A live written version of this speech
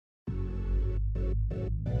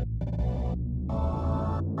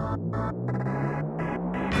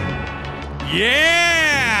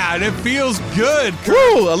Yeah, and it feels good.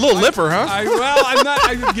 Woo, a little lipper, huh? I'm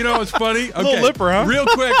not. You know, it's funny. Okay, little lipper, huh? Real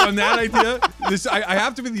quick on that idea. I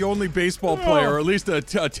have to be the only baseball player, or at least a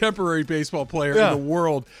temporary baseball player in the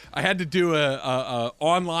world. I had to do a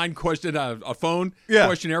online question, a phone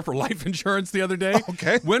questionnaire for life insurance the other day.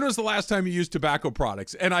 Okay. When was the last time you used tobacco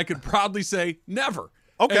products? And I could proudly say never.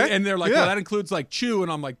 Okay. And they're like, well, that includes like chew.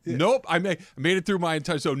 And I'm like, nope. I made it through my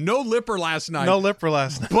entire. So no lipper last night. No lipper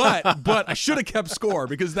last night. But I should have kept score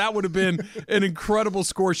because that would have been an incredible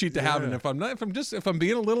score sheet to have. And if I'm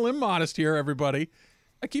being a little immodest here, everybody,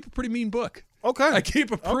 I keep a pretty mean book. Okay. I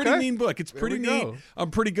keep a pretty mean book. It's pretty neat.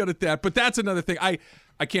 I'm pretty good at that. But that's another thing. I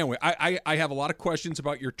can't wait. I have a lot of questions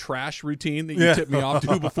about your trash routine that you tipped me off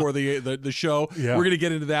to before the show. Yeah. We're going to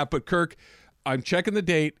get into that. But Kirk, I'm checking the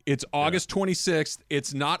date. It's August 26th.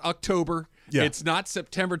 It's not October. Yeah. It's not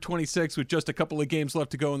September 26th with just a couple of games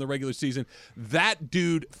left to go in the regular season. That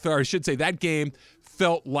game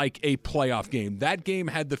felt like a playoff game. That game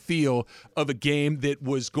had the feel of a game that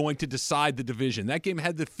was going to decide the division. That game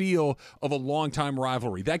had the feel of a longtime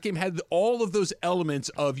rivalry. That game had all of those elements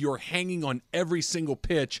of you're hanging on every single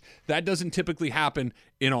pitch. That doesn't typically happen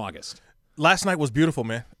in August. Last night was beautiful,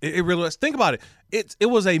 man. It really was. Think about it. It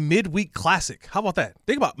was a midweek classic. How about that?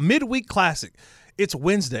 Think about midweek classic. It's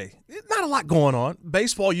Wednesday. Not a lot going on.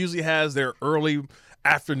 Baseball usually has their early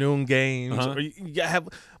afternoon games.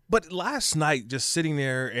 But last night, just sitting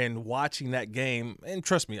there and watching that game, and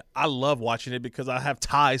trust me, I love watching it because I have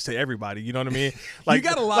ties to everybody. You know what I mean? Like you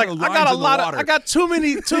got a lot of lines in the water. I got too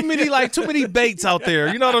many baits out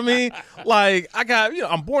there. You know what I mean? Like I got,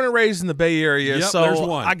 I'm born and raised in the Bay Area, so there's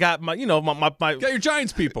one. I got my, my got your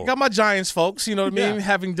Giants people. Got my Giants folks. You know what I mean?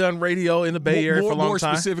 Having done radio in the Bay Area for a long time.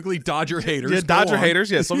 More specifically, Dodger haters. Yeah, Dodger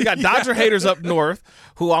haters. Yeah, so we got Dodger haters up north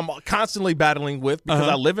who I'm constantly battling with because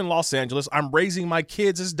I live in Los Angeles. I'm raising my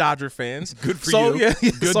kids as Dodger fans. Good for you. Yeah,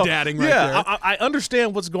 good dadding right there. I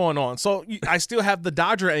understand what's going on. So I still have the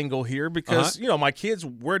Dodger angle here because, my kids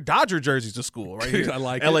wear Dodger jerseys to school right here. I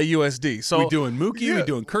like LAUSD. So we doing Mookie? We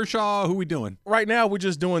doing Kershaw? Who we doing? Right now we're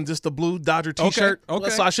just doing just the blue Dodger T-shirt. Okay.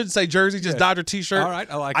 So I shouldn't say jersey, just Dodger T-shirt. All right,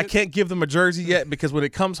 I like it. I can't give them a jersey yet because when it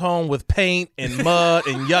comes home with paint and mud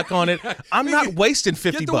and yuck on it, I'm not wasting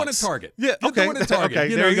 $50. Get the one at Target. Yeah, Get the one at Target.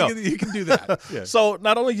 Okay, there you go. You can do that. Yeah. So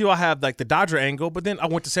not only do I have like the Dodger angle, but then I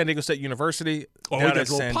went to San Diego State University. Oh, we got a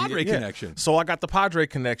little Padre connection. So I got the Padre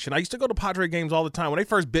connection. I used to go to Padre games all the time. When they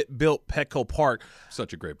first built Petco Park,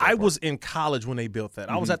 such a great I was in college when they built that.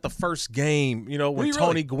 I was at the first game, when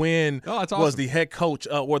Tony Gwynn awesome. was the head coach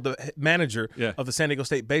or the manager of the San Diego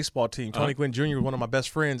State baseball team. Tony Gwynn Jr. was one of my best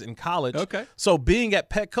friends in college. Okay. So being at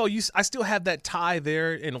Petco, I still have that tie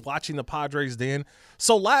there and watching the Padres then.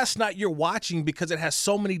 So last night you're watching because it has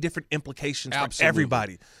so many different implications for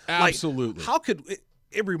everybody. Absolutely. Like, how could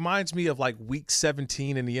it reminds me of like week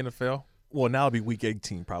 17 in the NFL. Well, now it'll be week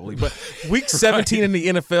 18 probably, but week 17 in the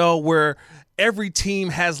NFL where every team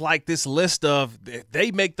has like this list of if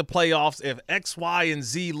they make the playoffs if X, Y, and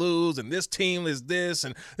Z lose and this team is this.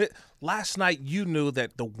 And last night you knew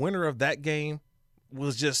that the winner of that game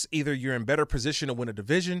was just either you're in better position to win a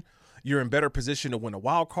division, you're in better position to win a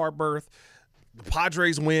wild card berth. The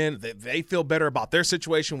Padres win. They feel better about their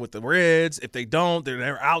situation with the Reds. If they don't,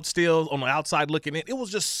 they're out still on the outside looking in. It was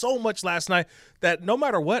just so much last night that no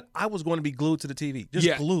matter what, I was going to be glued to the TV.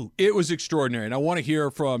 Glued. It was extraordinary. And I want to hear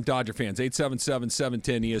from Dodger fans,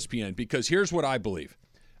 877-710-ESPN, because here's what I believe.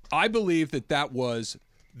 I believe that was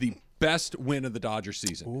the best win of the Dodger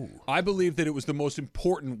season. Ooh. I believe that it was the most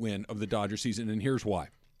important win of the Dodger season, and here's why.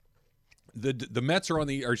 The Mets are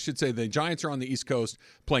the Giants are on the East Coast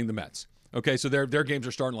playing the Mets. Okay, so their games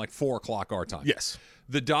are starting like 4 o'clock our time. Yes.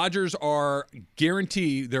 The Dodgers are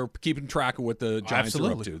guaranteed they're keeping track of what the Giants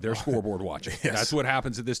are up to. They're scoreboard watching. Yes. That's what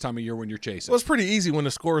happens at this time of year when you're chasing. Well, it's pretty easy when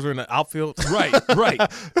the scores are in the outfield. Right.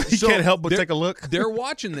 You can't help but take a look. They're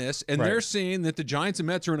watching this, and they're seeing that the Giants and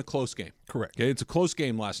Mets are in a close game. Correct. Okay, it's a close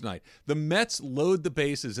game last night. The Mets load the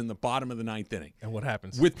bases in the bottom of the 9th inning. And what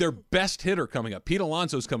happens? With their best hitter coming up. Pete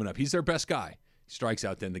Alonso's coming up. He's their best guy. Strikes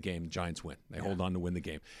out, then the game. The Giants win. They hold on to win the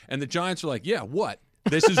game. And the Giants are like, yeah, what?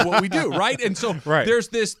 This is what we do, right? And so there's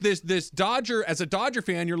this Dodger, as a Dodger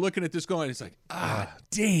fan, you're looking at this going, it's like,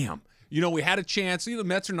 damn. We had a chance. The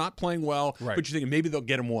Mets are not playing well, but you're thinking maybe they'll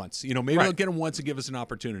get him once. Maybe they'll get him once and give us an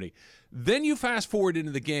opportunity. Then you fast forward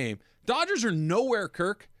into the game. Dodgers are nowhere,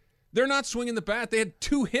 Kirk. They're not swinging the bat. They had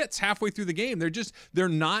 2 hits halfway through the game. They're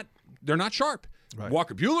not sharp. Right.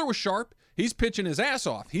 Walker Buehler was sharp. He's pitching his ass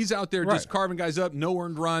off. He's out there just carving guys up, no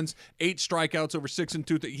earned runs, 8 strikeouts over 6 and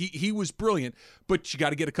 2. He was brilliant, but you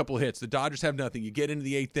got to get a couple of hits. The Dodgers have nothing. You get into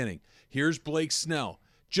the 8th inning. Here's Blake Snell.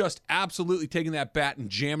 Just absolutely taking that bat and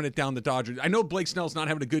jamming it down the Dodgers. I know Blake Snell's not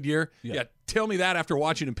having a good year. Yeah, tell me that after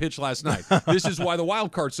watching him pitch last night. This is why the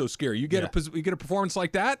wild card's so scary. You get a performance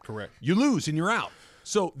like that, correct? You lose and you're out.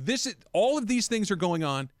 So all of these things are going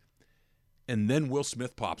on, and then Will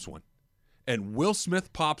Smith pops one. And Will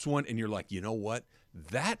Smith pops one, and you're like, you know what?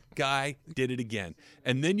 That guy did it again.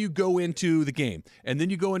 And then you go into the game, and then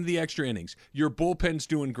you go into the extra innings. Your bullpen's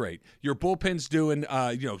doing great. Your bullpen's doing,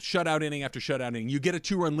 shutout inning after shutout inning. You get a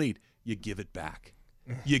 2-run lead. You give it back.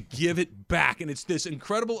 You give it back, and it's this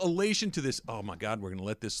incredible elation to this, oh, my God, we're going to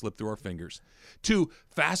let this slip through our fingers. To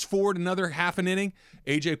fast forward another half an inning,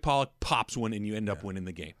 A.J. Pollock pops one, and you end up winning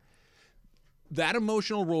the game. That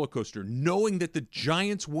emotional roller coaster, knowing that the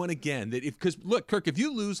Giants won again, because look, Kirk, if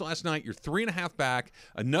you lose last night, you're 3.5 back,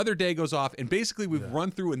 another day goes off, and basically we've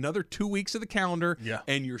run through another 2 weeks of the calendar,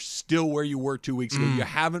 and you're still where you were 2 weeks ago. You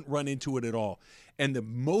haven't run into it at all. And the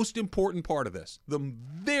most important part of this, the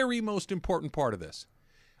very most important part of this,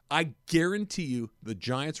 I guarantee you the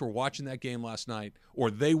Giants were watching that game last night, or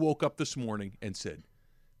they woke up this morning and said,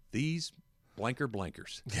 these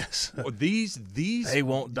blankers. Yes. These they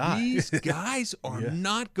won't die. These guys are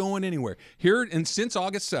not going anywhere. Here, and since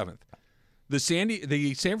August 7th, the San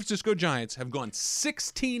Francisco Giants have gone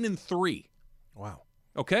 16-3. Wow.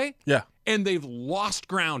 Okay? Yeah. And they've lost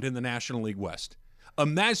ground in the National League West.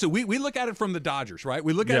 Imagine, so we look at it from the Dodgers, right?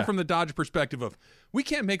 We look at it from the Dodger perspective of, we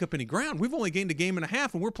can't make up any ground. We've only gained a game and a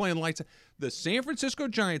half, and we're playing lights. The San Francisco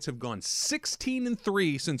Giants have gone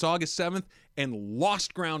 16-3 since August 7th and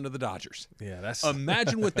lost ground to the Dodgers. Yeah, that's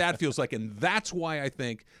imagine what that feels like, and that's why I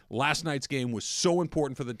think last night's game was so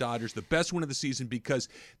important for the Dodgers, the best win of the season, because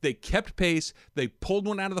they kept pace, they pulled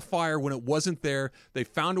one out of the fire when it wasn't there, they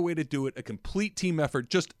found a way to do it, a complete team effort,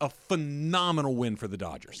 just a phenomenal win for the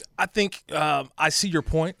Dodgers. I think I see your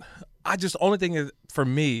point. Only thing is, for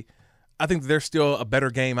me, I think there's still a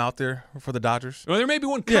better game out there for the Dodgers. Well, there may be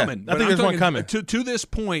one coming. I think there's one coming. To this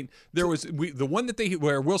point, there was the one that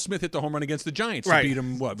where Will Smith hit the home run against the Giants to beat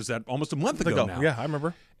them. What was that? Almost a month ago now. Yeah, I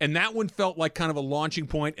remember. And that one felt like kind of a launching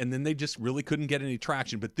point, and then they just really couldn't get any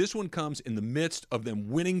traction. But this one comes in the midst of them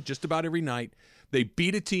winning just about every night. They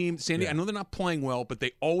beat a team. Sandy, I know they're not playing well, but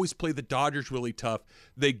they always play the Dodgers really tough.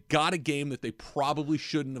 They got a game that they probably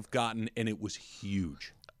shouldn't have gotten, and it was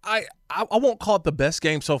huge. I won't call it the best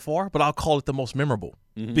game so far, but I'll call it the most memorable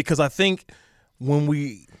because I think when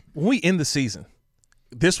we end the season,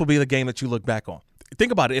 this will be the game that you look back on.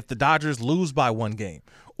 Think about it. If the Dodgers lose by one game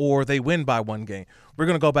or they win by one game, we're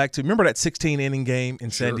going to go back to, remember that 16-inning game in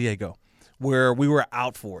San Diego where we were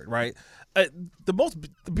out for it, right? The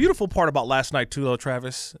beautiful part about last night too, though,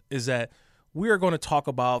 Travis, is that we are going to talk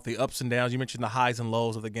about the ups and downs. You mentioned the highs and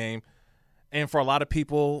lows of the game. And for a lot of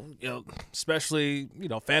people, especially,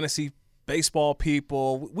 fantasy baseball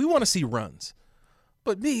people, we want to see runs.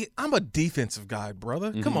 But me, I'm a defensive guy,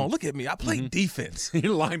 brother. Come on, look at me. I play defense.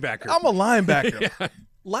 You're a linebacker. I'm a linebacker.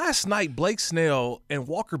 Last night, Blake Snell and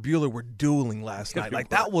Walker Buehler were dueling last night. Like,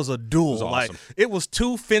 that was a duel. It was awesome. Like, it was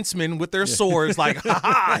two fencemen with their swords, like,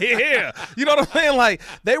 ha-ha, yeah. You know what I'm saying? Like,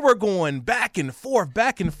 they were going back and forth.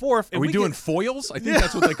 Are we doing foils? I think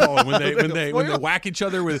that's what they call it when they whack each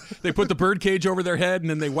other with. They put the bird cage over their head and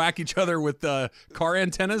then they whack each other with car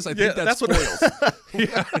antennas. I think that's foils.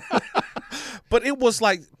 But it was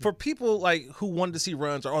like, for people like who wanted to see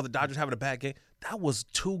runs or the Dodgers having a bad game, that was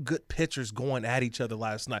two good pitchers going at each other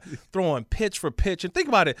last night, throwing pitch for pitch. And think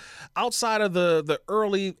about it, outside of the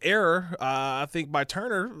early error, I think by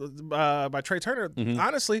Trey Turner,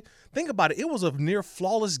 honestly, think about it. It was a near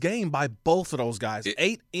flawless game by both of those guys.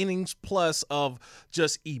 8 innings plus of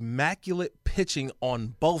just immaculate pitching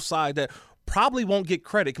on both sides that probably won't get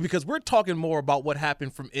credit because we're talking more about what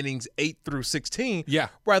happened from innings 8 through 16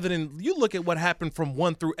 rather than you look at what happened from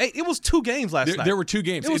 1 through 8. It was 2 games last night. There were 2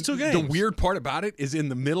 games. It was 2 games. The weird part about it is in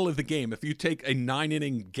the middle of the game, if you take a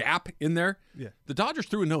 9-inning gap in there, the Dodgers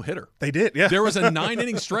threw a no-hitter. They did, yeah. There was a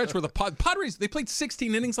 9-inning stretch where the Padres, they played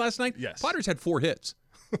 16 innings last night. Yes. Padres had 4 hits.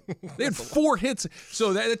 They had 4 hits.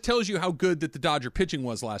 So that tells you how good that the Dodger pitching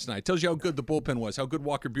was last night. It tells you how good the bullpen was, how good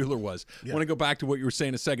Walker Buehler was. I want to go back to what you were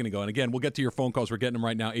saying a second ago. And again, we'll get to your phone calls. We're getting them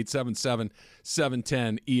right now,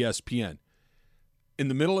 877-710-ESPN. In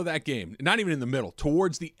the middle of that game, not even in the middle,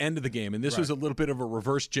 towards the end of the game, and this was a little bit of a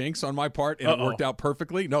reverse jinx on my part, and it worked out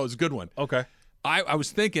perfectly. No, it was a good one. Okay. I was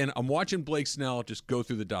thinking, I'm watching Blake Snell just go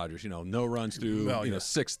through the Dodgers, no runs through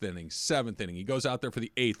 6th inning, 7th inning. He goes out there for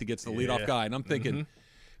the 8th. He gets the leadoff guy, and I'm thinking,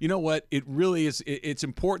 You know what? It really is. It's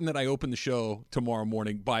important that I open the show tomorrow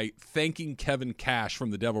morning by thanking Kevin Cash from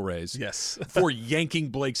the Devil Rays for yanking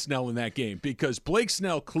Blake Snell in that game, because Blake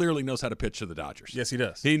Snell clearly knows how to pitch to the Dodgers. Yes, he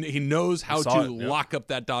does. He knows how to lock up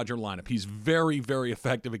that Dodger lineup. He's very, very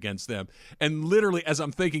effective against them. And literally, as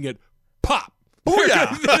I'm thinking it, pop!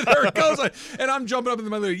 Booyah! There it goes. And I'm jumping up in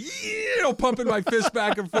my little, pumping my fist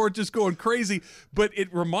back and forth, just going crazy. But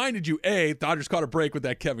it reminded you, A, Dodgers caught a break with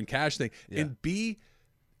that Kevin Cash thing, and B,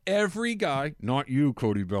 every guy, not you,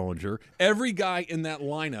 Cody Bellinger, every guy in that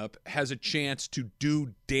lineup has a chance to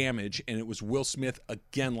do damage, and it was Will Smith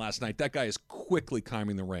again last night. That guy is quickly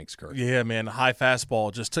climbing the ranks, Kirk. Yeah, man, the high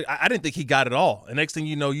fastball just took – I didn't think he got it all. And next thing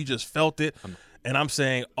you know, you just felt it, and I'm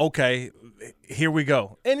saying, okay, here we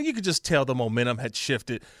go. And you could just tell the momentum had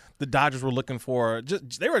shifted. The Dodgers were looking for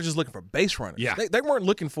 – they were just looking for base runners. Yeah. They weren't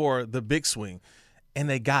looking for the big swing, and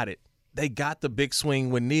they got it. They got the big swing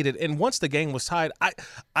when needed. And once the game was tied,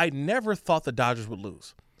 I never thought the Dodgers would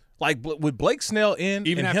lose. Like, with Blake Snell in,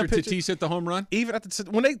 even after Tatis hit the home run, even after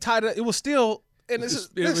when they tied it, it was still. And it was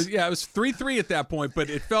 3-3 at that point, but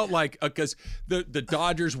it felt like because the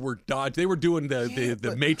Dodgers were they were doing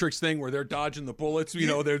the Matrix thing where they're dodging the bullets,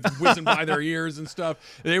 they're whizzing by their ears and stuff.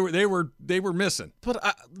 They were missing.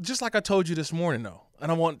 But just like I told you this morning, though,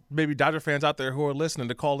 and I want maybe Dodger fans out there who are listening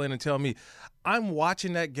to call in and tell me, I'm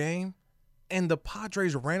watching that game, and the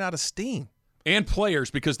Padres ran out of steam. And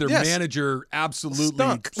players, because their manager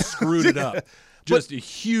absolutely screwed it up. Just a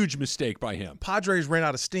huge mistake by him. Padres ran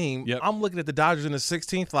out of steam. Yep. I'm looking at the Dodgers in the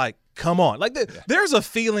 16th like, come on. Like, there's a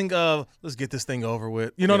feeling of, let's get this thing over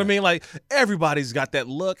with. You know what I mean? Like, everybody's got that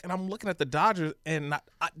look. And I'm looking at the Dodgers, and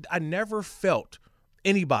I never felt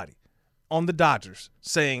anybody on the Dodgers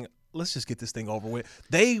saying, let's just get this thing over with.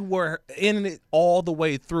 They were in it all the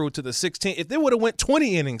way through to the 16th. If they would have went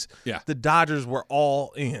 20 innings, the Dodgers were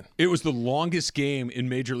all in. It was the longest game in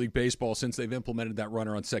Major League Baseball since they've implemented that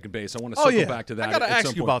runner on second base. I want to circle back to that. I got to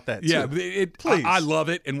ask you about that, too. Yeah, please. I love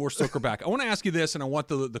it, and we'll circle back. I want to ask you this, and I want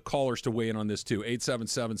the callers to weigh in on this, too.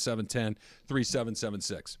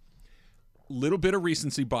 877-710-3776. Little bit of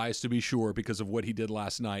recency bias, to be sure, because of what he did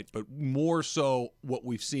last night, but more so what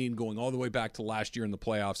we've seen going all the way back to last year in the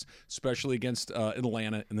playoffs, especially against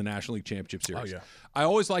Atlanta in the National League Championship Series. I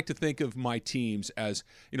always like to think of my teams as,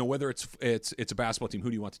 whether it's a basketball team, who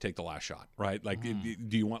do you want to take the last shot, right? Like,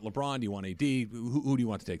 do you want LeBron? Do you want AD? Who do you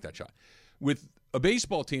want to take that shot? With a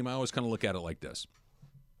baseball team, I always kind of look at it like this.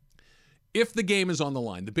 If the game is on the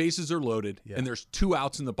line, the bases are loaded, and there's 2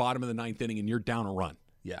 outs in the bottom of the 9th inning, and you're down a run,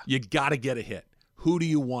 you got to get a hit. Who do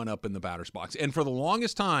you want up in the batter's box? And for the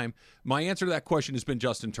longest time, my answer to that question has been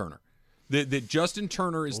Justin Turner. That Justin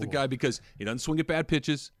Turner is the guy because he doesn't swing at bad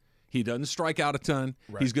pitches. He doesn't strike out a ton.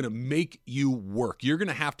 Right. He's going to make you work. You're going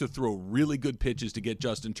to have to throw really good pitches to get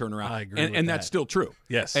Justin Turner out. I agree with and that. That's still true.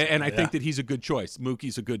 Yes. And I think that he's a good choice.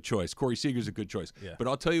 Mookie's a good choice. Corey Seager's a good choice. Yeah. But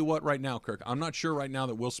I'll tell you what right now, Kirk, I'm not sure right now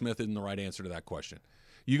that Will Smith isn't the right answer to that question.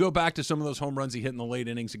 You go back to some of those home runs he hit in the late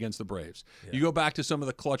innings against the Braves. Yeah. You go back to some of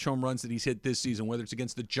the clutch home runs that he's hit this season, whether it's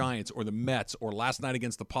against the Giants or the Mets or last night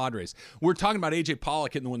against the Padres. We're talking about A.J.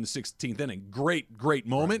 Pollock hitting the one in the 16th inning. Great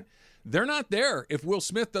moment. Right. They're not there if Will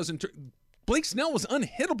Smith doesn't Blake Snell was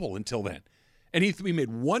unhittable until then. And he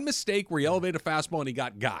made one mistake where he elevated a fastball and he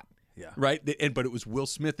got. Yeah. Right? But it was Will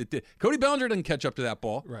Smith that did. Cody Bellinger didn't catch up to that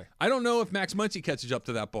ball. Right. I don't know if Max Muncy catches up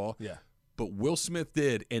to that ball. Yeah. But Will Smith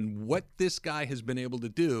did, and what this guy has been able to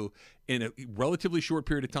do in a relatively short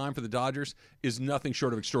period of time for the Dodgers is nothing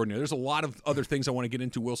short of extraordinary. There's a lot of other things I want to get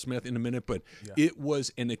into Will Smith in a minute, but it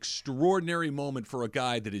was an extraordinary moment for a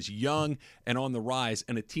guy that is young and on the rise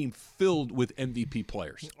and a team filled with MVP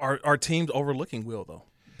players. Our team's overlooking Will, though,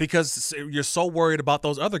 because you're so worried about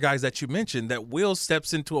those other guys that you mentioned that Will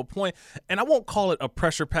steps into a point, and I won't call it a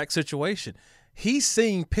pressure-packed situation. He's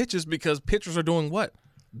seeing pitches because pitchers are doing what?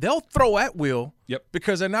 They'll throw at Will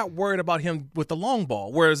because they're not worried about him with the long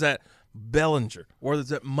ball. Whereas at Bellinger, whereas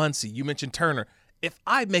at Muncy, you mentioned Turner. If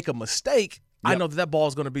I make a mistake, I know that ball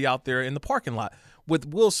is going to be out there in the parking lot. With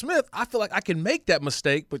Will Smith, I feel like I can make that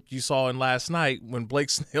mistake, but you saw in last night when Blake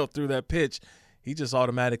Snell threw that pitch, he just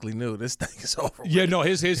automatically knew this thing is over. Yeah, no,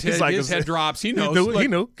 his head drops. He knows. He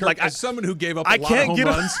knew. Kirk, as someone who gave up a lot of home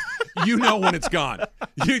runs, you know when it's gone.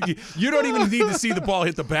 You don't even need to see the ball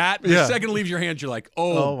hit the bat. The second it leaves your hands, you're like,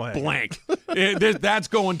 blank. That's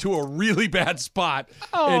going to a really bad spot.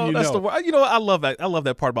 And I love that. I love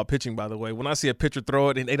that part about pitching, by the way. When I see a pitcher throw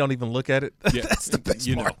it and they don't even look at it, that's the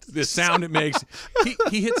best part. The sound it makes.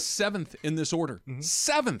 He hit 7th in this order.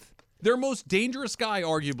 7th. Their most dangerous guy,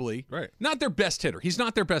 arguably. Right. Not their best hitter. He's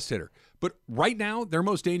not their best hitter. But right now, their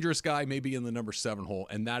most dangerous guy may be in the number 7 hole,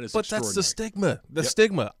 and that is extraordinary. But that's the stigma. The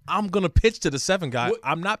stigma. I'm going to pitch to the 7 guy.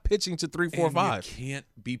 I'm not pitching to 3, 4, 5. You can't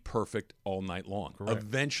be perfect all night long. Correct.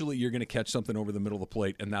 Eventually, you're going to catch something over the middle of the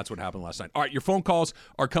plate, and that's what happened last night. All right, your phone calls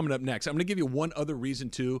are coming up next. I'm going to give you one other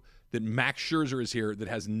reason, too, that Max Scherzer is here that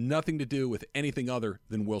has nothing to do with anything other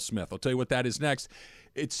than Will Smith. I'll tell you what that is next.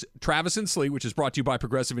 It's Travis and Slee, which is brought to you by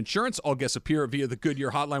Progressive Insurance. All guests appear via the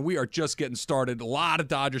Goodyear Hotline. We are just getting started. A lot of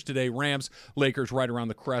Dodgers today. Rams, Lakers right around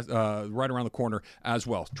the corner as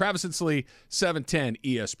well. Travis and Slee, 710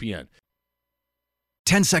 ESPN.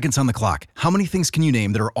 10 seconds on the clock. How many things can you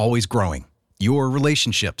name that are always growing? Your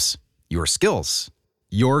relationships, your skills,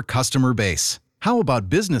 your customer base. How about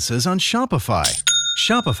businesses on Shopify?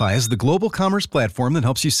 Shopify is the global commerce platform that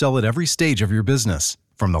helps you sell at every stage of your business.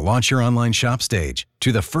 From the launch your online shop stage,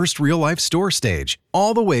 to the first real-life store stage,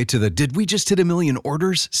 all the way to the did we just hit a million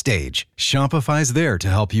orders stage, Shopify's there to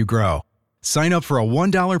help you grow. Sign up for a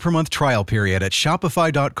 $1 per month trial period at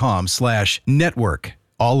shopify.com/network,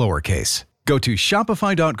 all lowercase. Go to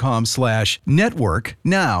shopify.com/network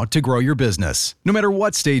now to grow your business, no matter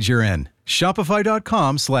what stage you're in.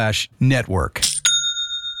 Shopify.com/network.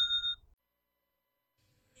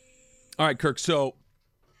 All right, Kirk, so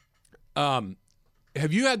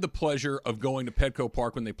have you had the pleasure of going to Petco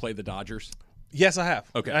Park when they play the Dodgers? Yes, I have.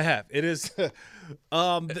 Okay. I have. It is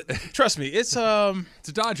trust me, it's a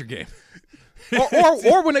Dodger game.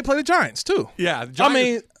 or when they play the Giants too. Yeah, I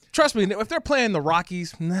mean, trust me, if they're playing the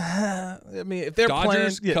Rockies, I mean, if they're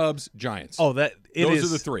Dodgers, playing Cubs, Giants. those are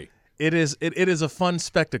the 3. It is a fun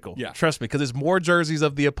spectacle. Yeah. Trust me, because it's more jerseys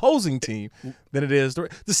of the opposing team than it is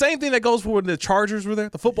the same thing that goes for when the Chargers were there,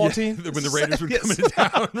 the football team. When the Raiders were coming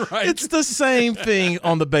down, right? It's the same thing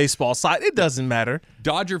on the baseball side. It doesn't matter.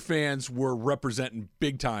 Dodger fans were representing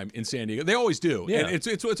big time in San Diego. They always do. Yeah. And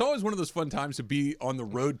it's always one of those fun times to be on the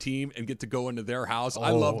road team and get to go into their house. I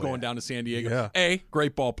love going down to San Diego. Yeah. A,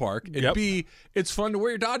 great ballpark. And Yep. B, it's fun to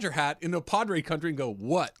wear your Dodger hat in the Padre country and go,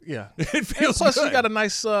 what? Yeah. It feels Plus, good. you got a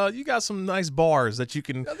nice, you got some nice bars that you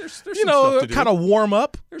can, there's some you know, stuff to do. kind of warm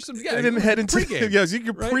up. There's some, And then head into pregame. Yes, you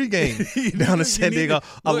can right? pregame down in San Diego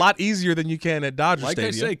a lot easier than you can at Dodger Like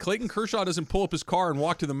Stadium. I say, Clayton Kershaw doesn't pull up his car and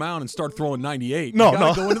walk to the mound and start throwing 98. No, you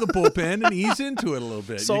gotta no. go into the bullpen and ease into it a little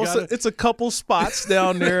bit. So it's a couple spots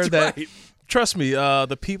down there that, right. trust me,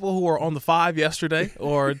 the people who are on the 5 yesterday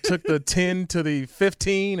or took the 10 to the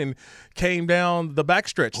 15 and came down the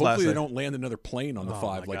backstretch last Hopefully they night. don't land another plane on the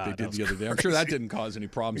 5 like God, they that did was the other day. I'm sure that didn't cause any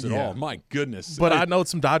problems at Yeah. all. My goodness. But I know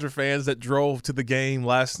some Dodger fans that drove to the game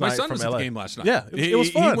last My night son from was LA. at the game last night. Yeah, it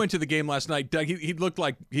was fun. He went to the game last night. Doug, he looked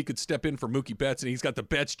like he could step in for Mookie Betts, and he's got the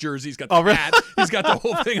Betts jersey. He's got the really? hat. He's got the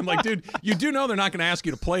whole thing. I'm like, dude, you do know they're not going to ask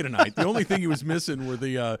you to play tonight. The only thing he was missing were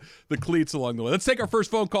the cleats along the way. Let's take our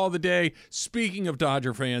first phone call of the day. Speaking of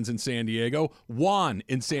Dodger fans in San Diego, Juan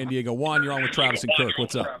in San Diego. Juan, you're on with Travis and Kirk.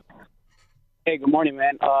 What's up? Hey, good morning,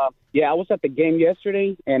 man. Yeah, I was at the game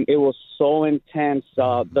yesterday, and it was so intense.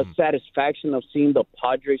 The satisfaction of seeing the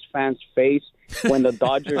Padres fans' face when the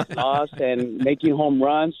Dodgers lost and making home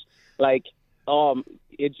runs, like,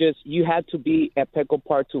 it just, you had to be at Petco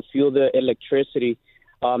Park to feel the electricity.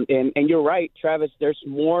 And you're right, Travis, there's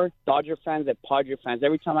more Dodger fans than Padre fans.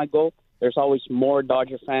 Every time I go, there's always more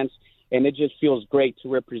Dodger fans, and it just feels great to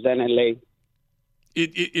represent LA.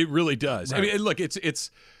 It really does. Right. I mean, look,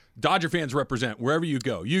 it's Dodger fans represent wherever you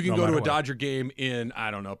go. You can go to a Dodger game in,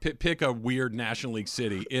 I don't know, pick a weird National League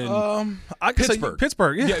city in I could say Pittsburgh.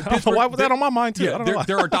 Pittsburgh, yeah. Pittsburgh. Why was that on my mind too? I Yeah, don't know.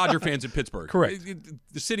 there are Dodger fans in Pittsburgh. Correct.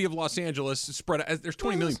 The city of Los Angeles is spread out. There's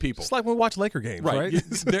 20 million people. It's like when we watch Laker games, right?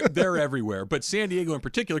 they're everywhere. But San Diego in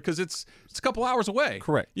particular, because it's a couple hours away.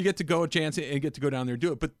 Correct. You get to go a chance and get to go down there and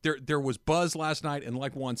do it. But there was buzz last night, and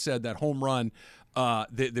like Juan said, that home run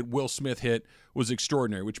that Will Smith hit was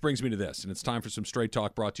extraordinary, which brings me to this, and it's time for some Straight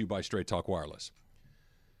Talk brought to you by Straight Talk Wireless.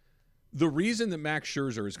 The reason that Max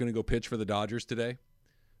Scherzer is going to go pitch for the Dodgers today,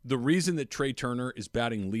 the reason that Trey Turner is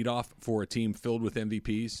batting leadoff for a team filled with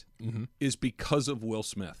MVPs is because of Will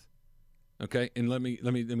Smith. Okay, and let me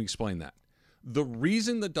explain that. The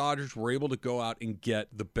reason the Dodgers were able to go out and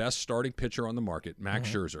get the best starting pitcher on the market, Max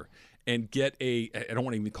Scherzer, and get I don't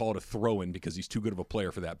want to even call it a throw-in because he's too good of a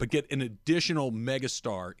player for that, but get an additional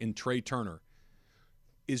megastar in Trey Turner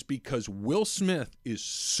is because Will Smith is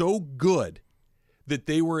so good that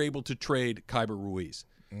they were able to trade Kyber Ruiz.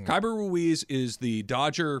 Kyber Ruiz is the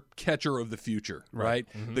Dodger catcher of the future, right?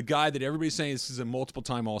 The guy that everybody's saying this is a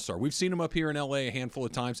multiple-time All-Star. We've seen him up here in L.A. a handful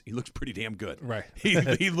of times. He looks pretty damn good. Right.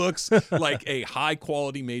 He looks like a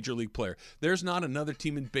high-quality Major League player. There's not another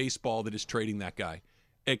team in baseball that is trading that guy.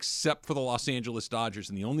 except for the Los Angeles Dodgers.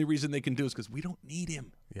 And the only reason they can do it is because we don't need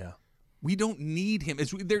him. Yeah. We don't need him.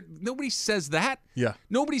 Nobody says that. Yeah.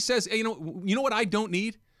 Nobody says, hey, you know what I don't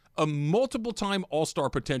need? A multiple-time All-Star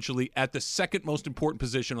potentially at the second most important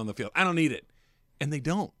position on the field. I don't need it. And they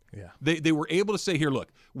don't. Yeah. They were able to say, here,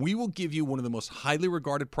 look, we will give you one of the most highly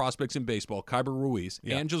regarded prospects in baseball, Keibert Ruiz,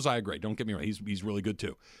 and Josiah Gray. Don't get me wrong. He's really good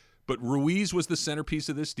too. But Ruiz was the centerpiece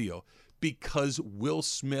of this deal because Will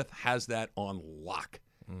Smith has that on lock.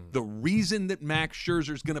 The reason that Max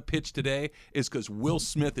Scherzer is going to pitch today is because Will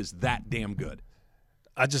Smith is that damn good.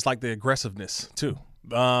 I just like the aggressiveness too.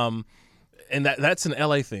 And that's an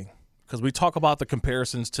LA thing because we talk about the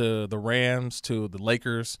comparisons to the Rams, to the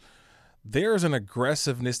Lakers. There's an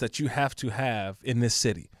aggressiveness that you have to have in this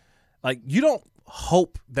city. Like, you don't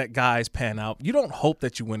hope that guys pan out. You don't hope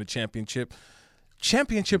that you win a championship.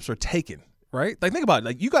 Championships are taken, right? Like, think about it.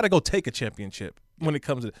 Like, you got to go take a championship when it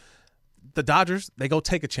comes to the Dodgers. They go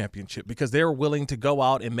take a championship because they're willing to go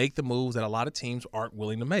out and make the moves that a lot of teams aren't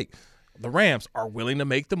willing to make. The Rams are willing to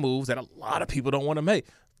make the moves that a lot of people don't want to make.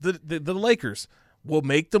 The Lakers will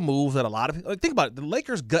make the moves that a lot of people – think about it. The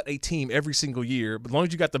Lakers gut a team every single year. But as long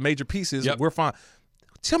as you got the major pieces, we're fine.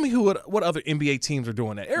 Tell me what other NBA teams are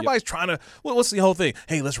doing that. Everybody's trying to – what's the whole thing?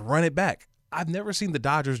 Hey, let's run it back. I've never seen the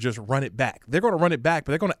Dodgers just run it back. They're going to run it back,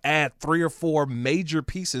 but they're going to add 3 or 4 major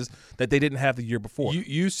pieces that they didn't have the year before.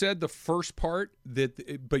 You said the first part,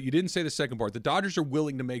 but you didn't say the second part. The Dodgers are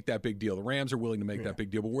willing to make that big deal. The Rams are willing to make that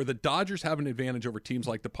big deal. But where the Dodgers have an advantage over teams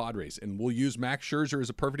like the Padres, and we'll use Max Scherzer as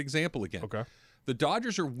a perfect example again. Okay. The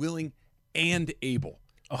Dodgers are willing and able.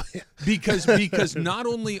 Oh, yeah. Because not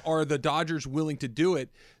only are the Dodgers willing to do it,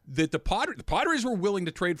 that the Padres were willing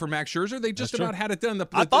to trade for Max Scherzer. They just about had it done.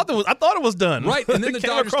 I thought it was done. Right, and then the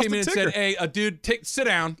Dodgers came in and said, "Hey, dude, sit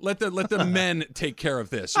down. Let the men take care of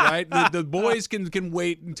this. Right, the boys can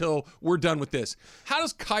wait until we're done with this." How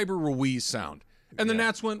does Keibert Ruiz sound? And the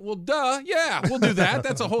Nats went, well, duh, yeah, we'll do that.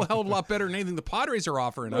 That's a whole hell of a lot better than anything the Padres are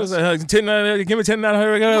offering us. Give me 10. We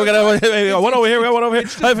got one over here. We got one over here.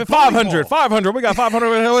 500. 500. We got 500.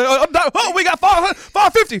 Oh, we got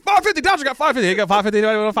 550. 550. Dodgers got 550. You got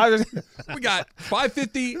 550. We got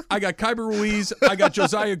 550. I got Keibert Ruiz. I got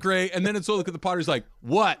Josiah Gray. And then it's all look at the Padres like,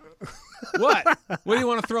 what? What do you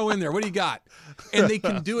want to throw in there? What do you got? And they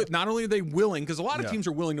can do it. Not only are they willing, because a lot of teams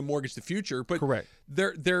are willing to mortgage the future, but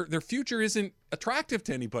their future isn't attractive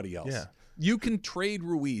to anybody else. Yeah. You can trade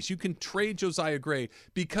Ruiz. You can trade Josiah Gray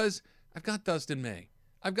because I've got Dustin May.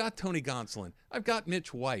 I've got Tony Gonsolin. I've got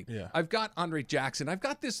Mitch White. Yeah. I've got Andre Jackson. I've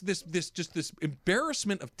got this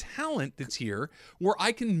embarrassment of talent that's here where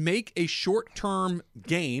I can make a short-term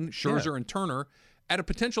gain, Scherzer and Turner, at a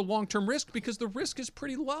potential long-term risk because the risk is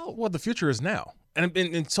pretty low. Well, the future is now.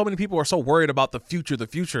 And so many people are so worried about the future. The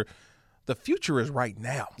future is right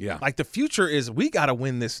now. Yeah. Like, the future is we got to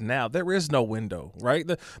win this now. There is no window, right?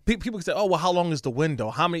 People can say, oh, well, how long is the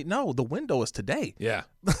window? How many? No, the window is today. Yeah.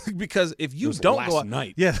 Because if you don't last go out,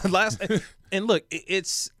 night. Yeah, and look,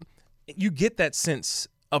 you get that sense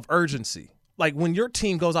of urgency. Like, when your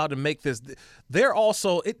team goes out and make this,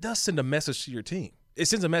 it does send a message to your team. It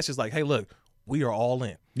sends a message like, hey, look, we are all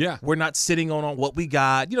in. Yeah. We're not sitting on what we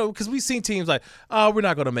got, because we've seen teams like, oh, we're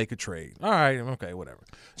not going to make a trade. All right, okay, whatever.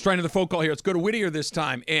 Let's try another phone call here. Let's go to Whittier this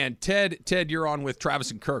time. And Ted, you're on with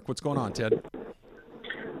Travis and Kirk. What's going on, Ted?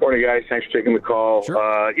 Morning, guys. Thanks for taking the call.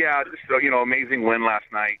 Sure. Just, amazing win last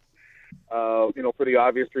night. For the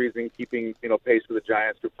obvious reason, keeping, pace with the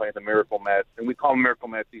Giants who are playing the Miracle Mets. And we call them Miracle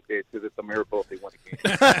Mets these days because it's a miracle if they win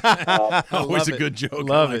a game. Always a good joke.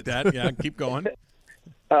 Love it. That. Yeah, keep going.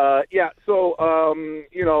 I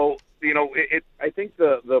think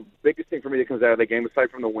the biggest thing for me that comes out of the game, aside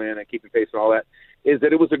from the win and keeping pace and all that, is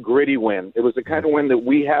that it was a gritty win. It was the kind of win that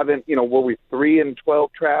we haven't, were we 3-12,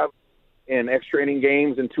 Trav, in extra inning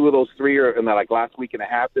games, and 2 of those 3 are in that last week and a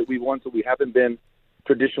half that we won, so we haven't been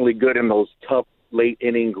traditionally good in those tough late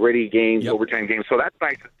inning gritty games, overtime games. So that's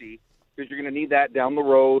nice to see because you're going to need that down the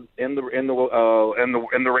road in the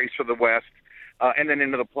race for the West. And then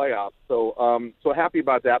into the playoffs. So happy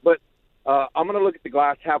about that. But I'm going to look at the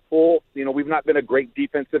glass half full. We've not been a great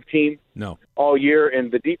defensive team all year.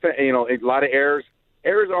 And the defense, a lot of errors.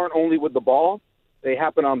 Errors aren't only with the ball. They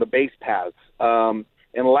happen on the base paths. And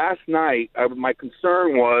last night, my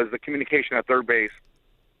concern was the communication at third base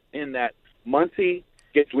in that Muncy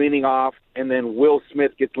gets leaning off and then Will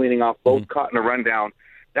Smith gets leaning off, both caught in a rundown.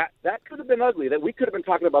 That could have been ugly. That we could have been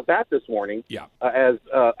talking about that this morning. Yeah. As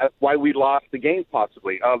why we lost the game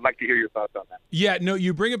possibly. I'd like to hear your thoughts on that. Yeah, no,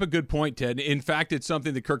 you bring up a good point, Ted. In fact, it's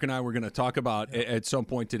something that Kirk and I were going to talk about at some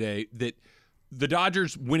point today. That the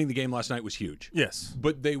Dodgers winning the game last night was huge. Yes,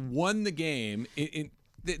 but they won the game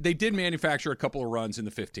they did manufacture a couple of runs in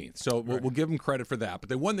the 15th, so we'll give them credit for that. But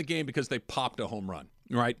they won the game because they popped a home run,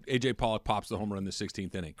 right? A.J. Pollock pops the home run in the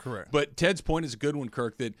 16th inning. Correct. But Ted's point is a good one,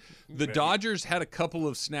 Kirk, that the Dodgers had a couple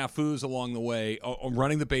of snafus along the way,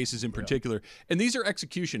 running the bases in particular, and these are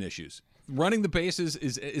execution issues. Running the bases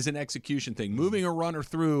is an execution thing. Moving a runner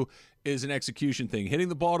through is an execution thing. Hitting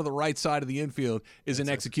the ball to the right side of the infield is an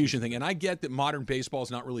execution thing. And I get that modern baseball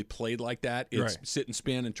is not really played like that. It's sit and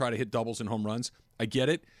spin and try to hit doubles and home runs. I get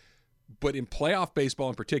it. But in playoff baseball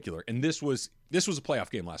in particular, and this was a playoff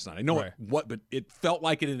game last night. I know but it felt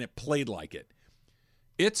like it and it played like it.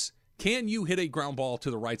 It's can you hit a ground ball to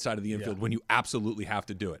the right side of the infield when you absolutely have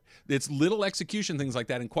to do it? It's little execution things like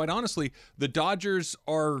that. And quite honestly, the Dodgers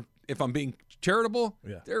are, if I'm being charitable,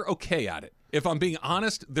 they're okay at it. If I'm being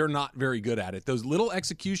honest, they're not very good at it. Those little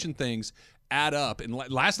execution things add up. And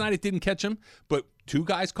last night it didn't catch them, but 2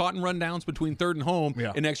 guys caught in rundowns between third and home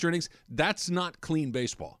in extra innings. That's not clean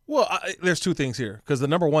baseball. Well, there's 2 things here, because the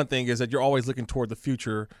number one thing is that you're always looking toward the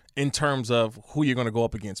future in terms of who you're going to go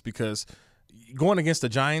up against, because going against the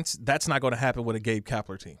Giants, that's not going to happen with a Gabe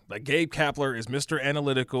Kapler team. Like, Gabe Kapler is Mr.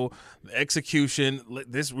 Analytical, execution.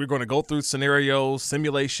 We're going to go through scenarios,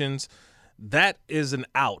 simulations. That is an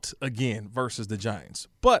out again versus the Giants.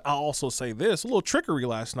 But I'll also say this, a little trickery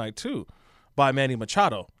last night too by Manny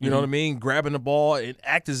Machado. You know what I mean? Grabbing the ball and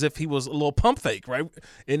act as if he was a little pump fake, right?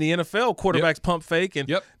 In the NFL, quarterbacks pump fake,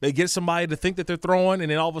 and they get somebody to think that they're throwing,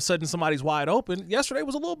 and then all of a sudden somebody's wide open. Yesterday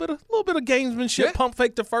was a little bit of gamesmanship, pump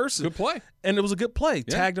fake to first. Good play. And it was a good play.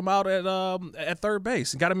 Tagged him out at third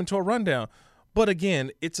base and got him into a rundown. But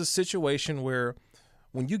again, it's a situation where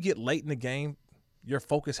when you get late in the game, your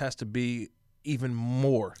focus has to be even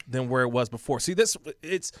more than where it was before. See,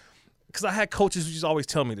 it's because I had coaches who just always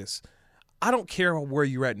tell me this. I don't care where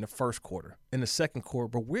you're at in the first quarter, in the second quarter,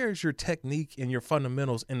 but where's your technique and your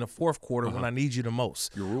fundamentals in the fourth quarter when I need you the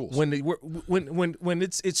most? Your rules. When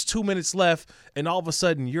it's 2 minutes left and all of a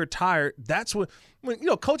sudden you're tired, that's when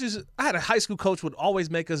coaches. I had a high school coach would always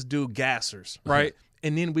make us do gassers, right?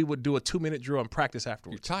 And then we would do a 2-minute drill and practice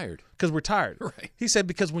afterwards. You're tired. Because we're tired. Right. He said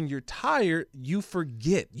because when you're tired, you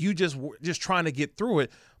forget. You just trying to get through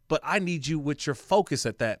it. But I need you with your focus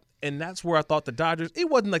at that. And that's where I thought the Dodgers, it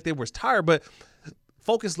wasn't like they were tired, but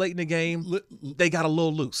focus late in the game, they got a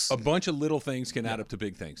little loose. A bunch of little things can add up to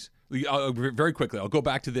big things. Very quickly, I'll go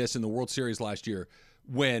back to this in the World Series last year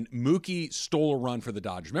when Mookie stole a run for the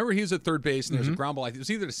Dodgers. Remember, he was at third base, and there was a ground ball. It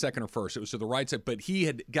was either to second or first. It was to the right side, but he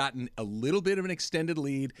had gotten a little bit of an extended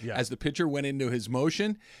lead as the pitcher went into his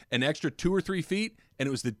motion, an extra 2 or 3 feet, and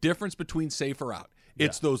it was the difference between safe or out.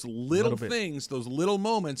 It's those little things, those little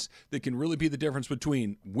moments that can really be the difference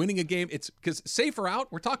between winning a game. It's because safe or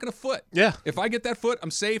out, we're talking a foot. Yeah. If I get that foot, I'm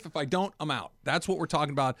safe. If I don't, I'm out. That's what we're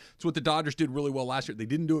talking about. It's what the Dodgers did really well last year. They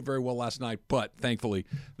didn't do it very well last night, but thankfully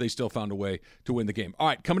they still found a way to win the game. All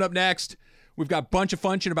right, coming up next, we've got a bunch of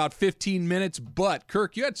fun in about 15 minutes. But,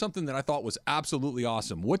 Kirk, you had something that I thought was absolutely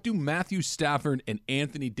awesome. What do Matthew Stafford and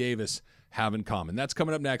Anthony Davis have in common? That's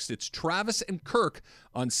coming up next. It's Travis and Kirk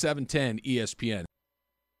on 710 ESPN.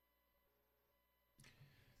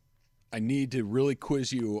 I need to really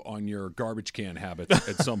quiz you on your garbage can habits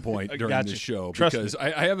at some point during this show, because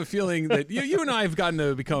I have a feeling that you and I have gotten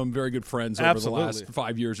to become very good friends over the last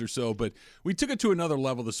 5 years or so. But we took it to another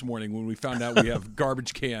level this morning when we found out we have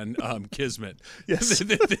garbage can kismet. Yes,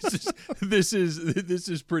 this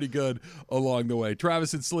is pretty good along the way.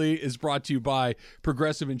 Travis and Slee is brought to you by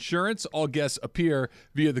Progressive Insurance. All guests appear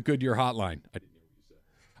via the Goodyear hotline. I didn't hear what you said.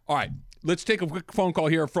 All right. Let's take a quick phone call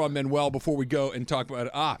here from Manuel before we go and talk about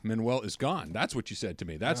it. Manuel is gone. That's what you said to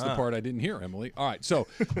me. That's the part I didn't hear, Emily. All right, so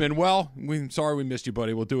Manuel, sorry we missed you,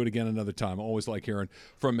 buddy. We'll do it again another time. I always like hearing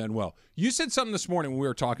from Manuel. You said something this morning when we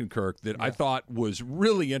were talking, Kirk, that I thought was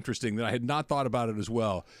really interesting, that I had not thought about it as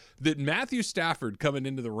well, that Matthew Stafford coming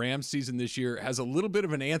into the Rams season this year has a little bit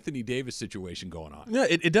of an Anthony Davis situation going on. Yeah,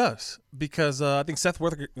 it does, because I think Seth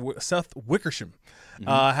Wickersham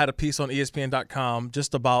had a piece on ESPN.com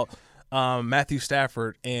just about Matthew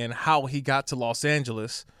Stafford and how he got to Los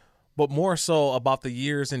Angeles, but more so about the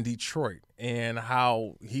years in Detroit and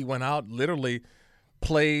how he went out, literally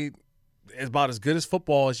played about as good as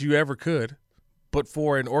football as you ever could, but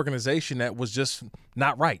for an organization that was just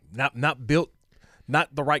not right, not built,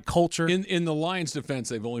 not the right culture. In the Lions' defense,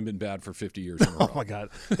 they've only been bad for 50 years in a row. Oh my God,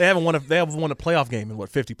 they haven't won a playoff game in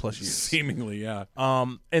 50 plus years, seemingly, yeah.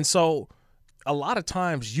 And so a lot of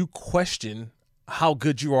times you question how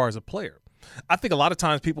good you are as a player. I think a lot of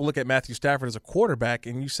times people look at Matthew Stafford as a quarterback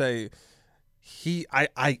and you say,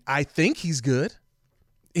 I think he's good.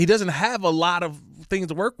 He doesn't have a lot of things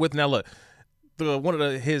to work with. Now, look, one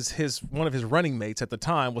of his running mates at the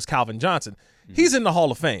time was Calvin Johnson. He's in the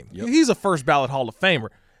Hall of Fame. Yep. He's a first ballot Hall of Famer.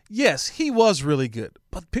 Yes, he was really good,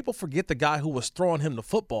 but people forget the guy who was throwing him the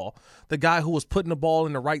football, the guy who was putting the ball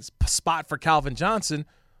in the right spot for Calvin Johnson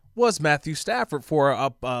was Matthew Stafford for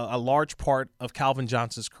a large part of Calvin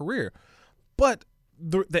Johnson's career. But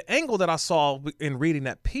the angle that I saw in reading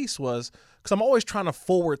that piece was, because I'm always trying to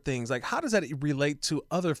forward things, like how does that relate to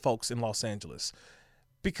other folks in Los Angeles?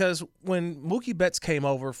 Because when Mookie Betts came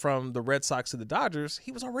over from the Red Sox to the Dodgers,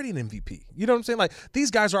 he was already an MVP. You know what I'm saying? Like,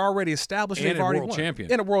 these guys are already established. And they've already world won.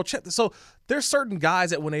 champion. And a world champion. So there's certain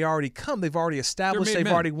guys that when they already come, they've already established, they've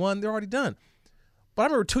already won, they're already done. But I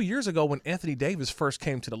remember 2 years ago when Anthony Davis first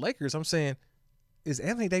came to the Lakers, I'm saying, is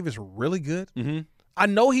Anthony Davis really good? Mm-hmm. I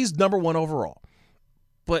know he's number one overall,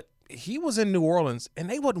 but he was in New Orleans, and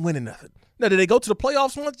they wasn't winning nothing. Now, did they go to the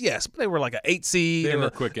playoffs once? Yes, but they were like an 8 seed. They were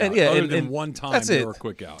a quick out. Other than one time, they were a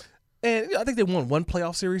quick out. And I think they won one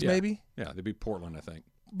playoff series, maybe. Yeah, they beat Portland, I think.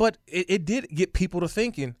 But it did get people to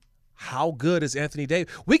thinking, how good is Anthony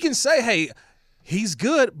Davis? We can say, hey, he's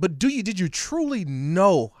good, but did you truly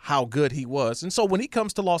know how good he was? And so when he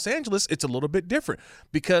comes to Los Angeles, it's a little bit different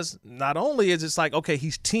because not only is it like, okay,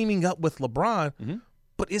 he's teaming up with LeBron,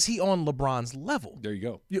 but is he on LeBron's level? There you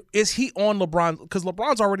go. Is he on LeBron? Because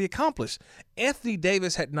LeBron's already accomplished. Anthony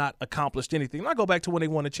Davis had not accomplished anything. And I go back to when they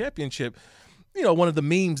won the championship. You know, one of the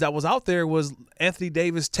memes that was out there was Anthony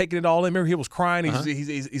Davis taking it all in. Remember, he was crying.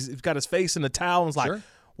 He's got his face in the towel and it's like,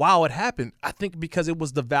 wow, it happened. I think because it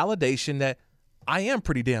was the validation that I am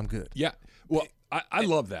pretty damn good. Yeah. Well, I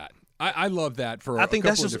love that. I love that for a couple of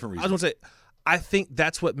different reasons. I was going to say, I think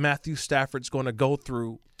that's what Matthew Stafford's going to go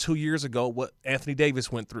through 2 years ago, what Anthony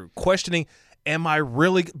Davis went through. Questioning, am I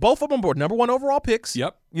really – both of them were number one overall picks.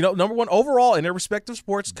 Yep. You know, number one overall in their respective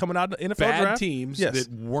sports coming out in the NFL Bad draft. teams that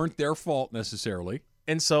weren't their fault necessarily.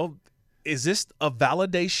 And so is this a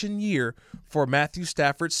validation year for Matthew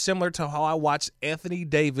Stafford, similar to how I watched Anthony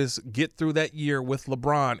Davis get through that year with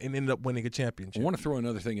LeBron and ended up winning a championship? I want to throw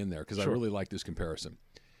another thing in there because I really like this comparison.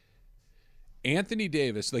 Anthony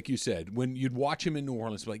Davis, like you said, when you'd watch him in New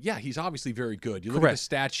Orleans, like, yeah, he's obviously very good. You look at the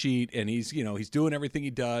stat sheet, and he's doing everything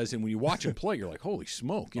he does. And when you watch him play, you're like, holy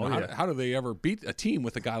smoke! How do they ever beat a team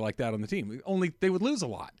with a guy like that on the team? Only they would lose a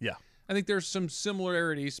lot. Yeah, I think there's some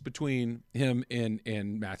similarities between him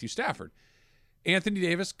and Matthew Stafford. Anthony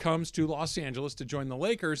Davis comes to Los Angeles to join the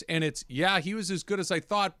Lakers, and he was as good as I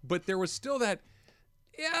thought, but there was still that,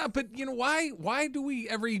 but why do we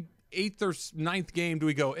every 8th or 9th game do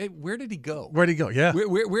we go, hey, where did he go? Where did he go? Yeah.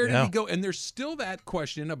 Where did he go? And there's still that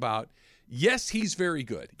question about, yes, he's very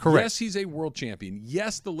good. Correct. Yes, he's a world champion.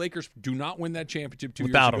 Yes, the Lakers do not win that championship 2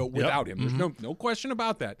 years ago without him. There's no question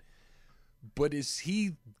about that. But is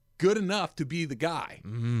he good enough to be the guy,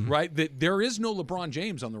 right? That there is no LeBron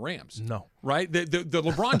James on the Rams. No. Right? The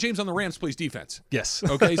LeBron James on the Rams plays defense. Yes.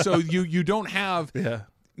 Okay, so you don't have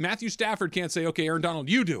Matthew Stafford can't say, okay, Aaron Donald,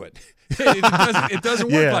 you do it. It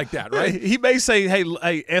doesn't work like that, right? He may say, hey,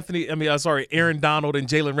 Aaron Donald and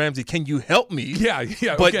Jalen Ramsey, can you help me? Yeah.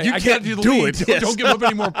 But okay, you can't do it. Yes. Don't give up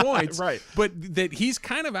any more points. Right. But that he's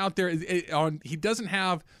kind of out there he doesn't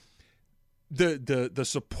have the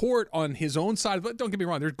support on his own side. But don't get me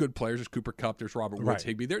wrong, there's good players. There's Cooper Kupp, there's Robert Woods,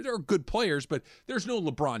 Higbee. There are good players, but there's no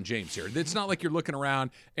LeBron James here. It's not like you're looking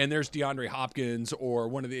around and there's DeAndre Hopkins or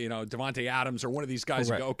one of the Devontae Adams or one of these guys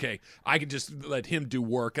who go, okay, I can just let him do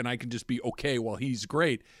work and I can just be okay while he's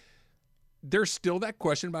great. There's still that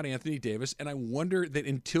question about Anthony Davis, and I wonder that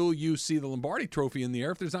until you see the Lombardi Trophy in the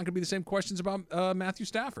air, if there's not going to be the same questions about Matthew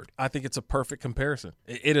Stafford. I think it's a perfect comparison.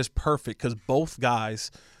 It is perfect because both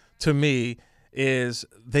guys – to me, is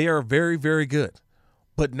they are very, very good.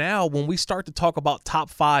 But now when we start to talk about top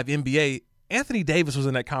 5 NBA, Anthony Davis was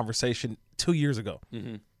in that conversation 2 years ago.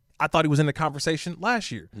 Mm-hmm. I thought he was in the conversation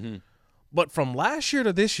last year. Mm-hmm. But from last year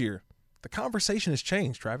to this year, the conversation has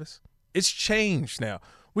changed, Travis. It's changed now.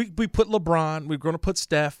 We put LeBron. We're going to put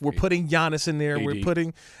Steph. We're putting Giannis in there. AD. We're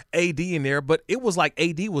putting AD in there. But it was like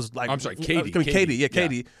AD was like – I'm sorry, KD.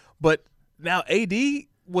 KD. But now AD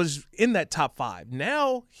 – was in that top 5.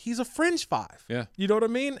 Now he's a fringe 5. Yeah. You know what I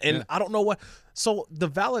mean? And I don't know what. So the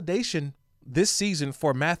validation this season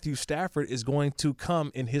for Matthew Stafford is going to come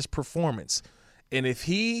in his performance. And if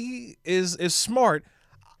he is smart,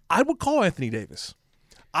 I would call Anthony Davis.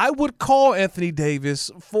 I would call Anthony Davis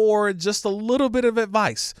for just a little bit of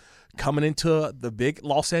advice coming into the big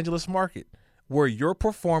Los Angeles market where your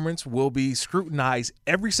performance will be scrutinized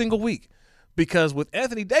every single week. Because with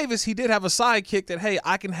Anthony Davis, he did have a sidekick that, hey,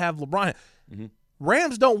 I can have LeBron. Mm-hmm.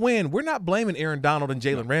 Rams don't win, we're not blaming Aaron Donald and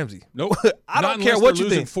Jalen Ramsey. Nope. I don't care what you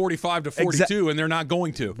think. 45-42, and they're not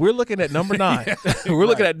going to. We're looking at number 9. We're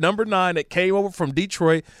looking at number 9 that came over from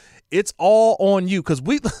Detroit. It's all on you because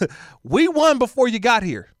we won before you got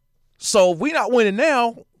here. So if we not winning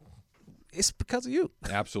now, it's because of you.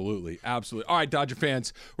 Absolutely. Absolutely. All right, Dodger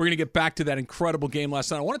fans, we're going to get back to that incredible game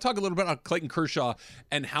last night. I want to talk a little bit about Clayton Kershaw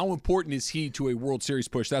and how important is he to a World Series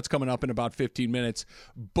push. That's coming up in about 15 minutes.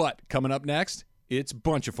 But coming up next, it's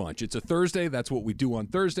Bunch of Funch. It's a Thursday. That's what we do on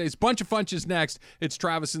Thursdays. Bunch of Funch is next. It's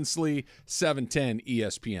Travis and Slee, 710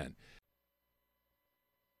 ESPN.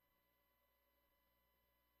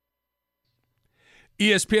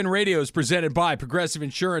 ESPN Radio is presented by Progressive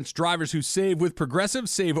Insurance. Drivers who save with Progressive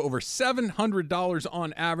save over $700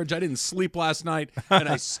 on average. I didn't sleep last night, and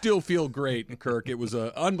I still feel great, Kirk. It was an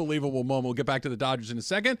unbelievable moment. We'll get back to the Dodgers in a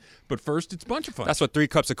second, but first, it's Bunch of Fun. That's what 3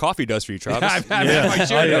 cups of coffee does for you, Travis. I've had my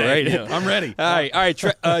share today. Right? Yeah. I'm ready. All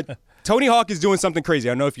right. Tony Hawk is doing something crazy.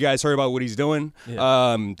 I don't know if you guys heard about what he's doing. Yeah.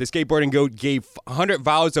 The skateboarding goat gave 100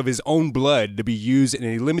 vials of his own blood to be used in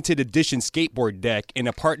a limited edition skateboard deck in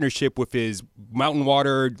a partnership with his Mountain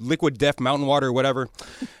Water, Liquid Death Mountain Water, or whatever.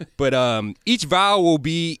 But each vial will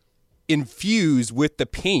be infused with the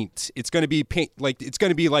paint. It's going to be paint, like it's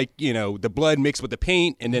going to be like, you know, the blood mixed with the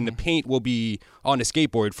paint, and then the paint will be on the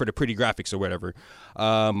skateboard for the pretty graphics or whatever.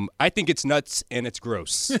 I think it's nuts and it's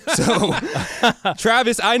gross. So,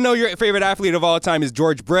 Travis, I know your favorite athlete of all time is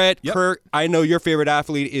George Brett. Yep. Kurt, I know your favorite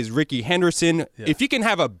athlete is Ricky Henderson. Yeah. If you can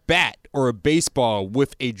have a bat or a baseball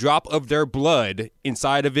with a drop of their blood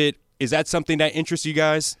inside of it, is that something that interests you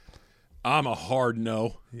guys? I'm a hard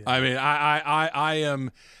no. Yeah. I mean, I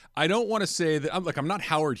am. I don't want to say that I'm not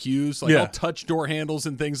Howard Hughes. Like, I'll touch door handles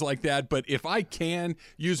and things like that. But if I can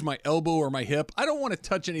use my elbow or my hip, I don't want to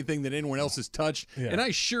touch anything that anyone else has touched. Yeah. And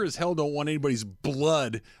I sure as hell don't want anybody's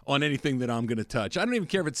blood on anything that I'm going to touch. I don't even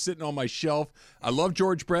care if it's sitting on my shelf. I love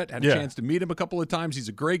George Brett. Had a chance to meet him a couple of times. He's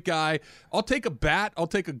a great guy. I'll take a bat. I'll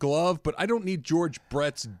take a glove. But I don't need George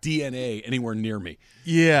Brett's DNA anywhere near me.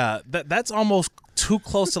 Yeah, that's almost too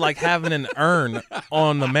close to like having an urn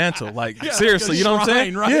on the mantle. Like, seriously, you know what I'm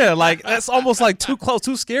saying? Right? Yeah, like that's almost like too close,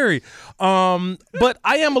 too scary. But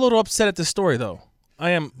I am a little upset at this story, though.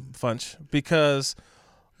 I am, Funch, because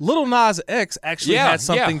Lil Nas X actually had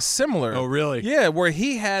something similar. Oh, really? Yeah, where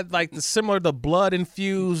he had like the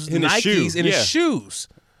blood-infused Nikes in his shoes.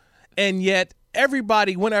 And yet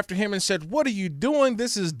everybody went after him and said, "What are you doing?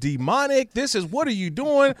 This is demonic. What are you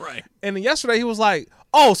doing?" Right. And then yesterday he was like,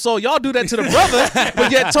 "Oh, so y'all do that to the brother,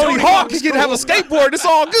 but yet Tony Hawk can have a skateboard. It's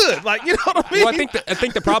all good." Like, you know what I mean? Well, I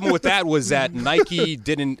think the problem with that was that Nike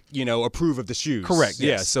didn't, approve of the shoes. Correct.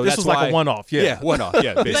 Yeah. Yes. So this that's was why, like a one-off. Yeah. One-off.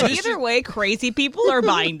 Yeah. But Basically. either way, crazy people are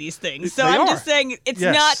buying these things. So They I'm are. just saying it's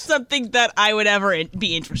not something that I would ever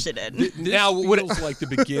be interested in. This feels like the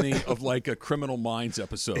beginning of like a Criminal Minds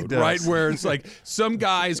episode, right? Where it's like some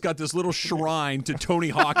guy's got this little shrine to Tony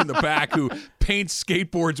Hawk in the back who paints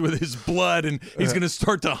skateboards with his blood, and he's going to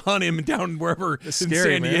start to hunt him down wherever in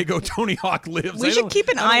San Diego Tony Hawk lives. We should keep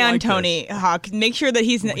an eye on Tony Hawk. Make sure that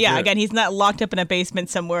he's again, he's not locked up in a basement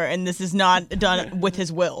somewhere, and this is not done with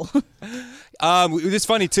his will. It's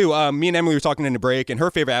funny too. Me and Emily were talking in the break, and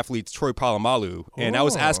her favorite athlete's Troy Polamalu, and I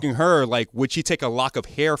was asking her, like, would she take a lock of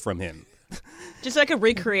hair from him? Just so I could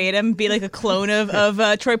recreate him, be like a clone of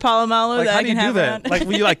Troy Polamalu. Like, that how I do can you do have that? around. Like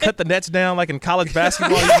when you like cut the nets down, like in college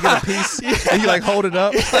basketball, you get a piece and you like hold it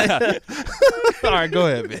up. All right, go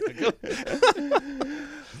ahead, man.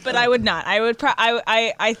 But I would not. I would.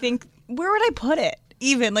 I think. Where would I put it?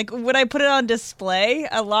 Even like, would I put it on display?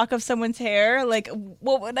 A lock of someone's hair? Like,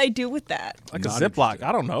 what would I do with that? Like a Ziploc.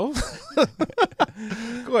 I don't know.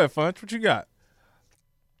 Go ahead, Funch. What you got?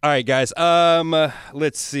 All right, guys.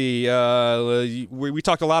 Let's see. We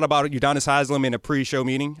talked a lot about Udonis Haslem in a pre-show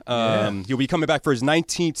meeting. He'll be coming back for his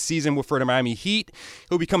 19th season for the Miami Heat.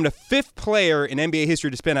 He'll become the 5th player in NBA history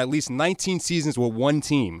to spend at least 19 seasons with one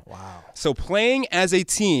team. Wow. So playing as a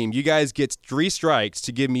team, you guys get 3 strikes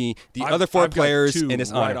to give me the other 4 players in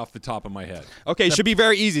this right honor. off the top of my head. Okay, it should be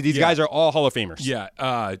very easy. These guys are all Hall of Famers.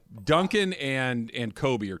 Yeah, Duncan and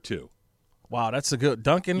Kobe are 2. Wow, that's a good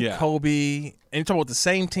Duncan, Kobe, and you're talking about the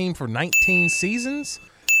same team for 19 seasons?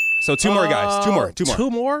 So 2 more guys.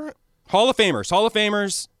 2 more. Hall of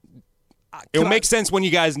Famers. It'll make sense when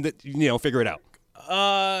you guys figure it out.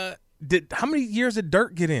 How many years did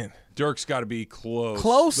Dirk get in? Dirk's got to be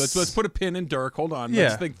close. Let's put a pin in Dirk. Hold on.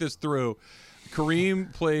 Let's think this through.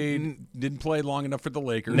 Kareem didn't play long enough for the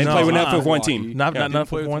Lakers. Didn't play enough with one team. Not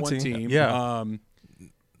enough with one team. Yeah.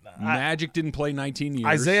 Magic didn't play 19 years.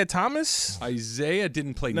 Isaiah Thomas? Isaiah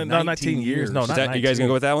didn't play 19 years. No, not 19. You guys gonna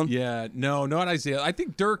go with that one? Yeah, no, not Isaiah. I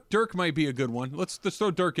think Dirk might be a good one. Let's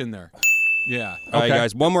throw Dirk in there. Yeah. All right,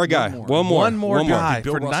 guys. One more guy. One more guy. Did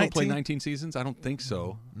Bill for Russell 19? play 19 seasons? I don't think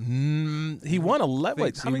so. He won 11.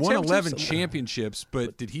 Wait, he won 11 championships,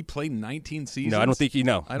 but did he play 19 seasons? No, I don't think he.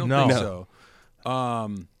 No, I don't think so.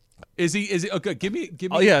 Is he? Okay, give me.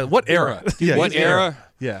 Oh yeah, what era? What era?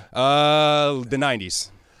 Yeah. The 90s.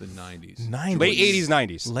 The 90s. Late 80s,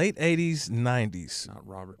 90s. Late 80s, 90s. Not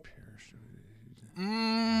Robert Parrish.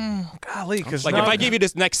 Golly, because if I give you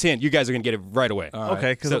this next hint, you guys are gonna get it right away.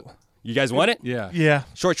 Okay, So you guys want it? Yeah.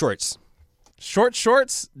 Short shorts. Short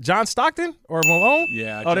shorts. John Stockton or Malone?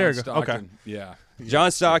 Yeah. Oh, there John you go. Stockton. Okay. Yeah.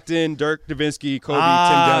 John Stockton, Dirk Nowitzki, Kobe, Tim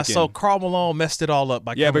Duncan. So Karl Malone messed it all up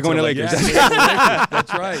by we're going to Lakers. Yeah,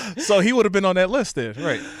 that's right. So he would have been on that list then.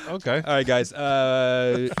 Right. Okay. All right, guys.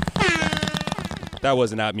 That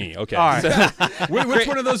was not me. Okay. All right. Which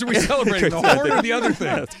one of those are we celebrating? The horn or the other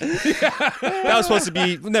thing? That was supposed to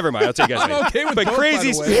be. Never mind. I'll tell you guys. I'm okay with both,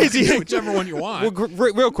 crazy. Whichever one you want. Well,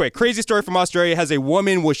 real quick, crazy story from Australia has a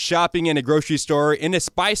woman was shopping in a grocery store in the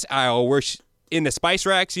spice aisle where in the spice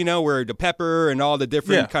racks, where the pepper and all the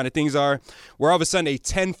different kind of things are, where all of a sudden a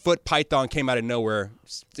 10-foot python came out of nowhere,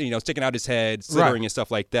 sticking out his head, slithering and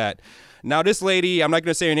stuff like that. Now, this lady, I'm not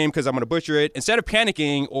going to say her name because I'm going to butcher it. Instead of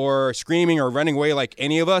panicking or screaming or running away like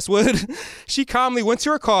any of us would, she calmly went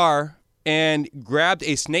to her car and grabbed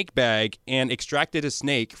a snake bag and extracted a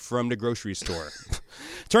snake from the grocery store.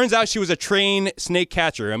 Turns out she was a trained snake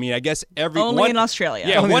catcher. I mean, I guess only in Australia.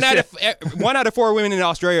 Yeah, one out of 4 women in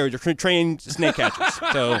Australia are trained snake catchers.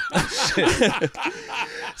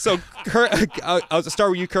 So, I'll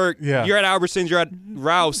start with you, Kurt. Yeah. You're at Albertsons. You're at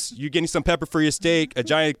Rouse. You're getting some pepper for your steak. A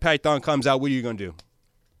giant python comes out. What are you gonna do?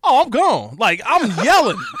 Oh, I'm gone. Like, I'm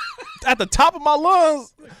yelling at the top of my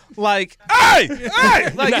lungs. Like,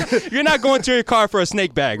 hey! Like, you're not going to your car for a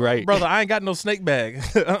snake bag, right? Brother, I ain't got no snake bag.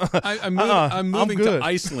 I'm moving to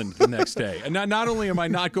Iceland the next day. And not only am I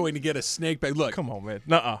not going to get a snake bag, look. Come on, man.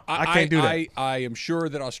 I can't do that. I am sure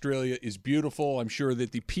that Australia is beautiful. I'm sure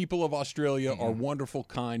that the people of Australia are wonderful,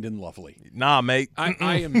 kind, and lovely. Nah, mate.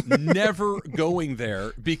 I am never going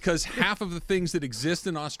there because half of the things that exist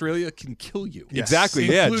in Australia can kill you. Yes.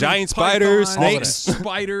 Exactly, yeah. Giant spiders, snakes.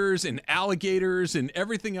 Spiders and alligators and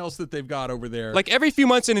everything else that they've got over there. Like every few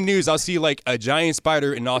months in the news, I'll see like a giant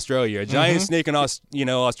spider in Australia, a giant snake in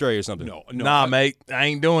Australia or something. No, nah, mate, I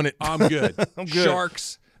ain't doing it. I'm good. I'm good.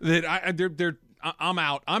 Sharks. I'm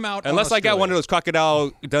out. Unless I got one of those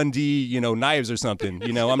Crocodile Dundee, knives or something.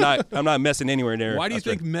 I'm not messing anywhere near. Why do you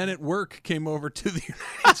think Men at Work came over to the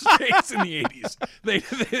United States in the 80s?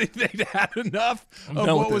 They'd had enough of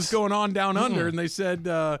what was going on down under, and they said,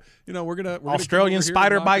 we're gonna Australian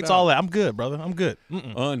spider bites, all that. I'm good, brother. I'm good.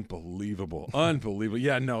 Unbelievable.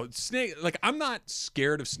 Yeah, no snake. Like I'm not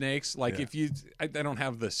scared of snakes. Like I don't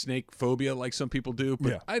have the snake phobia like some people do,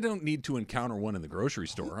 but I don't need to encounter one in the grocery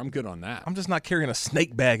store. I'm good on that. I'm just not carrying a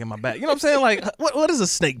snake bag in my bag. You know what I'm saying? Like, what is a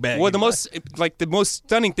snake bag? Well, the most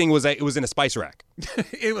stunning thing was that it was in a spice rack.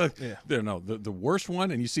 The worst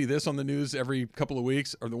one, and you see this on the news every couple of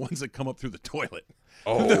weeks, are the ones that come up through the toilet.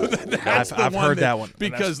 Oh, I've heard that one.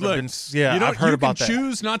 Because I've heard about that. You can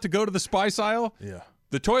choose not to go to the spice aisle. Yeah.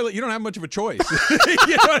 The toilet, you don't have much of a choice.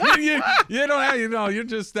 You don't have, you're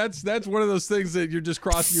just, that's one of those things that you're just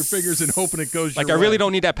crossing your fingers and hoping it goes your way. I really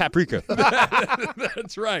don't need that paprika.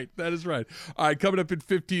 That's right. That is right. All right, coming up in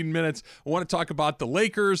 15 minutes, I want to talk about the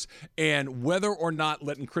Lakers and whether or not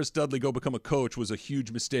letting Chris Dudley go become a coach was a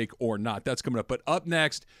huge mistake or not. That's coming up. But up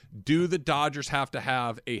next, do the Dodgers have to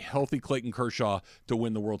have a healthy Clayton Kershaw to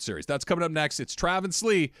win the World Series? That's coming up next. It's Travis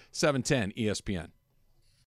Lee, 710 ESPN.